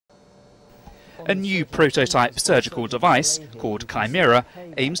A new prototype surgical device, called Chimaera,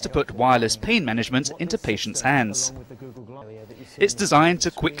 aims to put wireless pain management into patients' hands. It's designed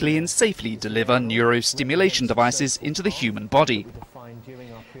to quickly and safely deliver neurostimulation devices into the human body.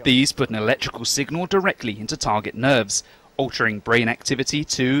 These put an electrical signal directly into target nerves, altering brain activity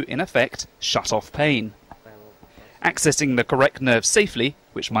to, in effect, shut off pain. Accessing the correct nerve safely,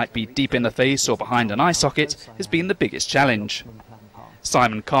 which might be deep in the face or behind an eye socket, has been the biggest challenge.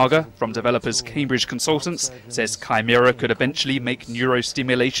 Simon Karger, from developers Cambridge Consultants, says Chimaera could eventually make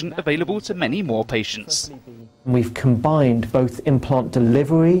neurostimulation available to many more patients. We've combined both implant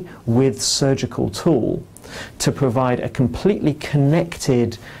delivery with surgical tool to provide a completely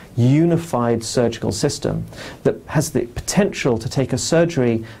connected, unified surgical system that has the potential to take a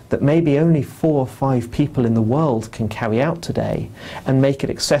surgery that maybe only 4 or 5 people in the world can carry out today and make it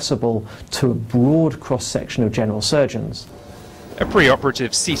accessible to a broad cross-section of general surgeons. A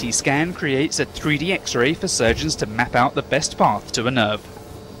preoperative CT scan creates a 3D X-ray for surgeons to map out the best path to a nerve.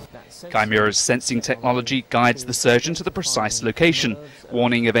 Chimaera's sensing technology guides the surgeon to the precise location,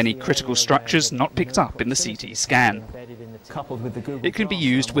 warning of any critical structures not picked up in the CT scan. It can be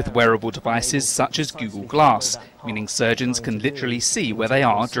used with wearable devices such as Google Glass, meaning surgeons can literally see where they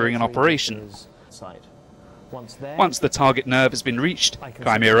are during an operation. Once the target nerve has been reached,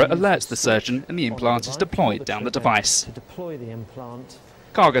 Chimaera alerts the surgeon and the implant is deployed down the device.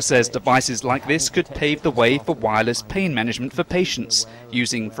 Karger says devices like this could pave the way for wireless pain management for patients,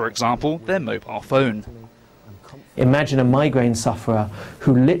 using, for example, their mobile phone. Imagine a migraine sufferer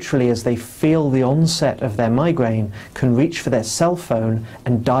who literally, as they feel the onset of their migraine, can reach for their cell phone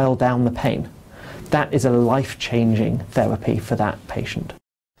and dial down the pain. That is a life-changing therapy for that patient.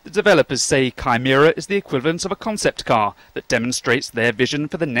 The developers say Chimaera is the equivalent of a concept car that demonstrates their vision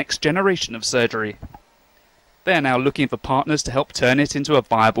for the next generation of surgery. They are now looking for partners to help turn it into a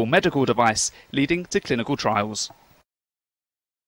viable medical device, leading to clinical trials.